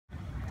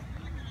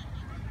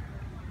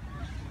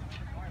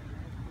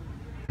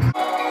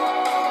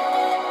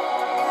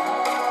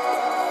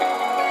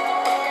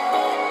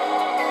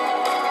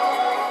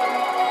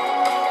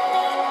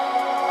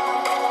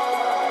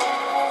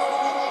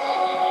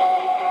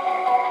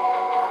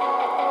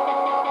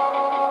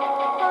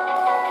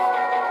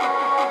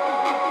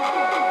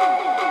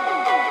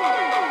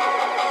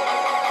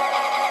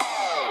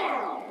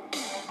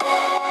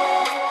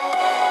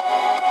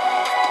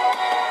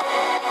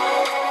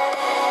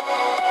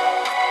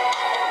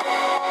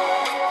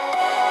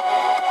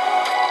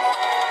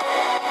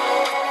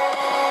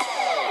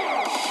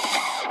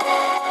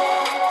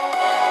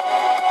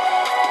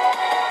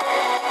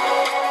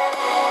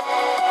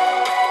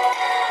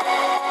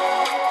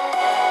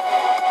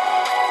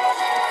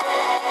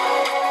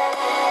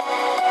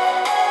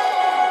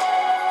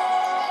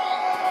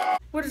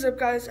What is up,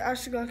 guys?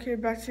 Ashley Glock here,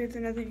 back to with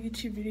another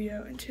YouTube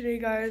video. And today,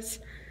 guys,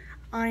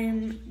 I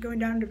am going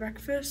down to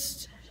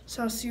breakfast,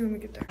 so I'll see you when we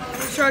get there.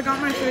 So I got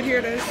my food. Here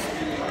it is.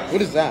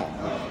 What is that?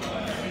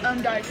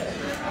 Diet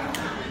Coke.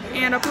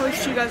 And I'll probably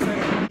see you guys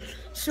later.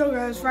 So,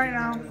 guys, right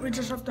now we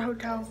just left the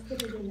hotel,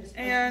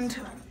 and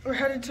we're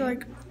headed to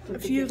like a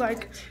few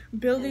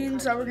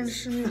buildings that we're gonna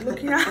be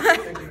looking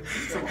at.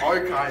 Some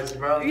archives,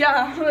 bro.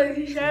 Yeah, like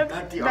he said.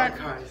 That's the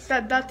archives.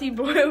 That the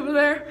boy over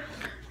there.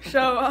 So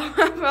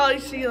I'll probably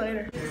see you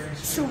later.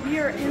 So we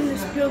are in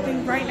this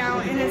building right now,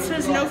 and it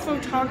says no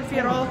photography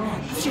at all.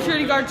 The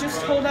security guard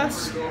just told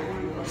us.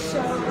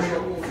 So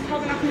I'm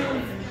probably not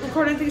gonna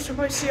record anything, so I'll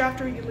probably see you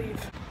after we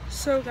leave.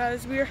 So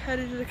guys, we are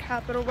headed to the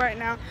Capitol right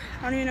now.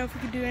 I don't even know if we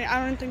can do any.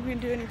 I don't think we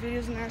can do any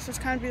videos in there. So it's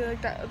kind of be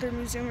like that other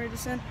museum we're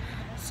just in.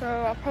 So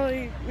I'll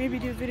probably maybe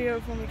do a video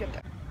when we get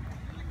there.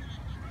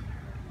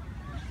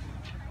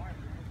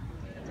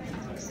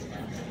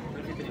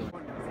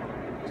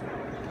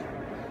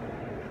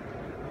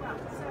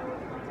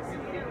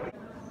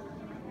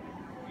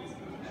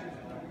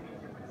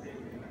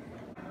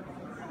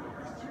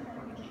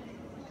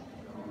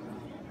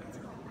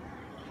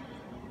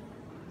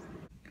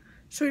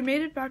 So we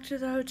made it back to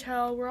the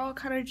hotel. We're all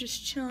kind of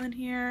just chilling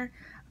here,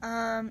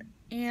 and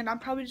I'm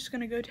probably just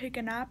gonna go take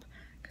a nap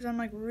because I'm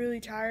like really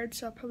tired,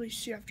 so I'll probably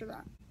see you after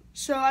that.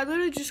 So I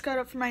literally just got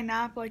up from my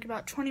nap like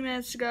about 20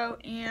 minutes ago,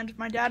 and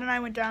my dad and I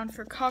went down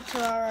for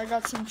cocktail hour. I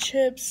got some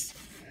chips,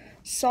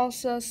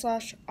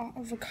 salsa /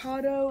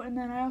 avocado, and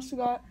then I also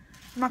got,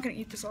 I'm not gonna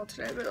eat this all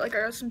today, but like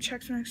I got some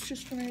Chex Mix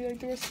just for maybe like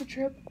the rest of the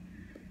trip,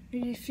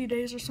 maybe a few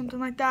days or something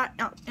like that.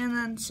 Oh, and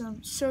then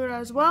some soda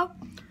as well.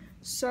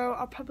 So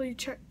I'll probably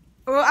check.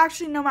 Well,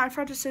 actually, no, I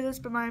forgot to say this,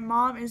 but my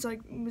mom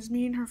was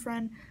meeting her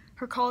friend,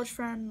 her college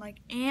friend, like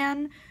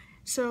Anne.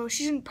 So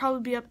she should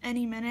probably be up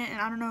any minute,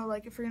 and I don't know,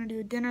 like if we're gonna do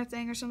a dinner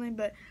thing or something,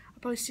 but I'll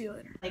probably see you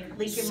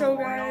later. So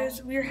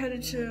guys, we are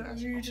headed to,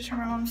 as you just heard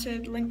my mom say,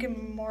 Lincoln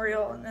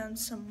Memorial, and then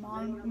some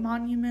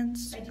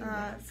monuments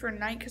for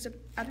night, because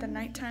at the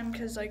nighttime,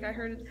 because like I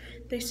heard,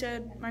 they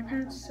said, my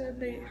parents said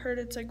they heard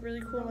it's like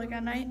really cool like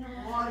at night.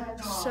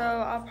 So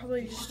I'll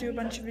probably just do a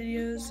bunch of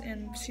videos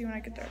and see when I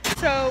get there.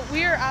 So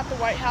we are at the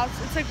White House.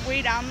 It's like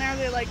way down there.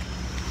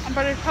 I'm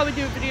about to probably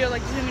do a video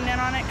like zooming in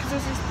on it because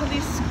there's this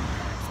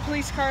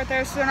police car right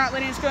there, so they're not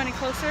letting us go any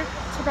closer.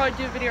 So I'll probably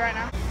do a video right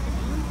now.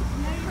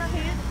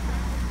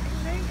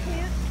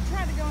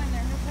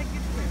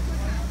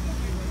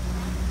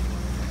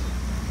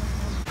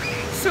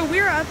 So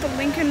we're at the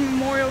Lincoln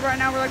Memorial right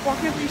now. We're like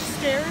walking up these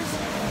stairs,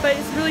 but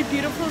it's really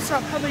beautiful, so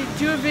I'll probably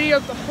do a video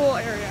of the whole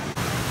area.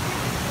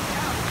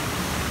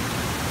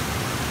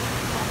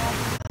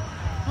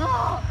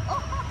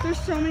 There's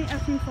so many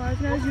effing flies,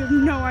 guys, you have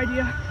no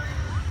idea.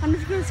 I don't know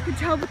if you guys could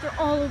tell, but they're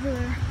all over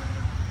there.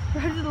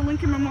 We're headed to the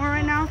Lincoln Memorial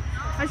right now.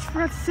 I just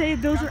forgot to say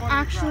that was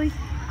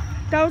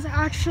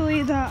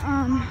actually the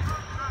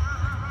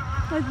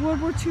like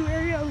World War II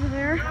area over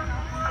there,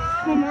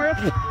 memorial.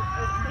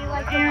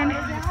 And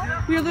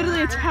we are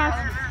literally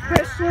attacked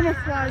by a swarm of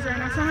flies right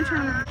now. So I'm gonna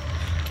turn around.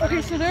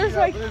 Okay, so there's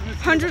like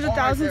hundreds of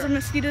thousands of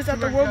mosquitoes at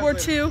the World War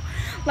II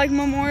like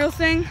memorial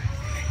thing.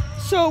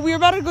 So we're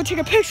about to go take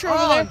a picture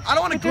over there. I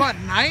don't want to go at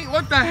night.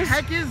 What the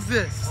heck is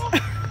this?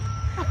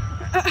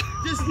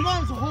 This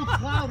mom's a whole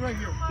cloud right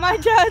here. My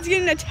dad's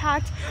getting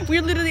attacked.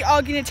 We're literally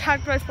all getting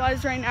attacked by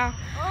flies right now.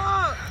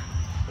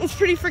 It's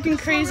pretty freaking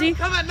crazy.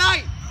 Come at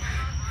night.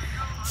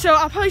 So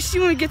I'll probably see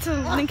you when we get to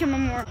the Lincoln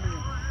Memorial.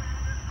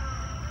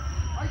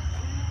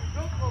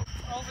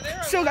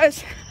 So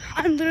guys,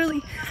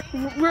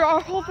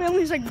 our whole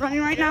family's like running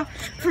right now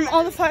from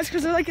all the flies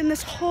because they're like in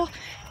this whole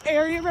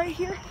area right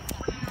here.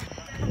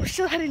 We're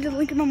still heading to the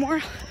Lincoln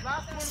Memorial,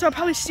 so I'll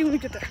probably see you when we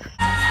get there.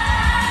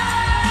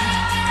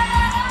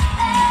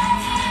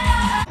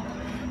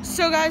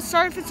 So guys,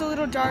 sorry if it's a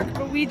little dark,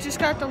 but we just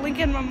got the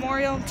Lincoln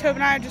Memorial. Toby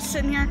and I are just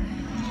sitting here.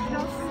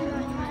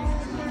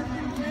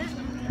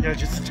 Yeah,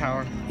 just a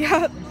tower.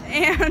 Yeah,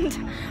 and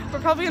we're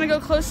probably gonna go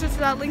closer to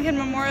that Lincoln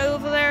Memorial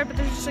over there, but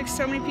there's just like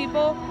so many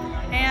people,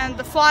 and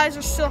the flies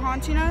are still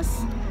haunting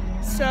us.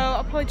 So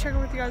I'll probably check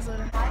in with you guys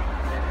later.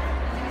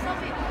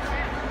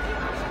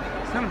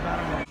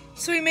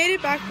 So we made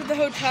it back to the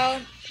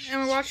hotel,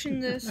 and we're watching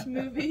this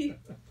movie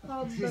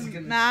called The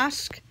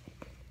Mask.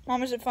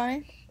 Mom, is it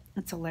funny?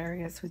 That's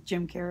hilarious with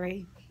Jim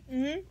Carrey.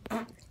 Mm-hmm.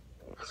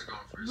 How's it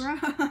going, Freeze? Bro.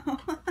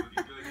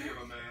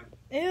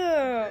 You Ew.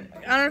 I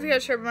don't know if you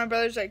guys heard, but my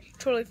brother's like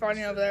totally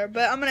farting over there.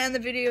 But I'm going to end the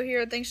video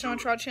here. Thanks so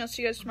much for watching. I'll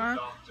see you guys tomorrow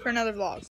for another vlog.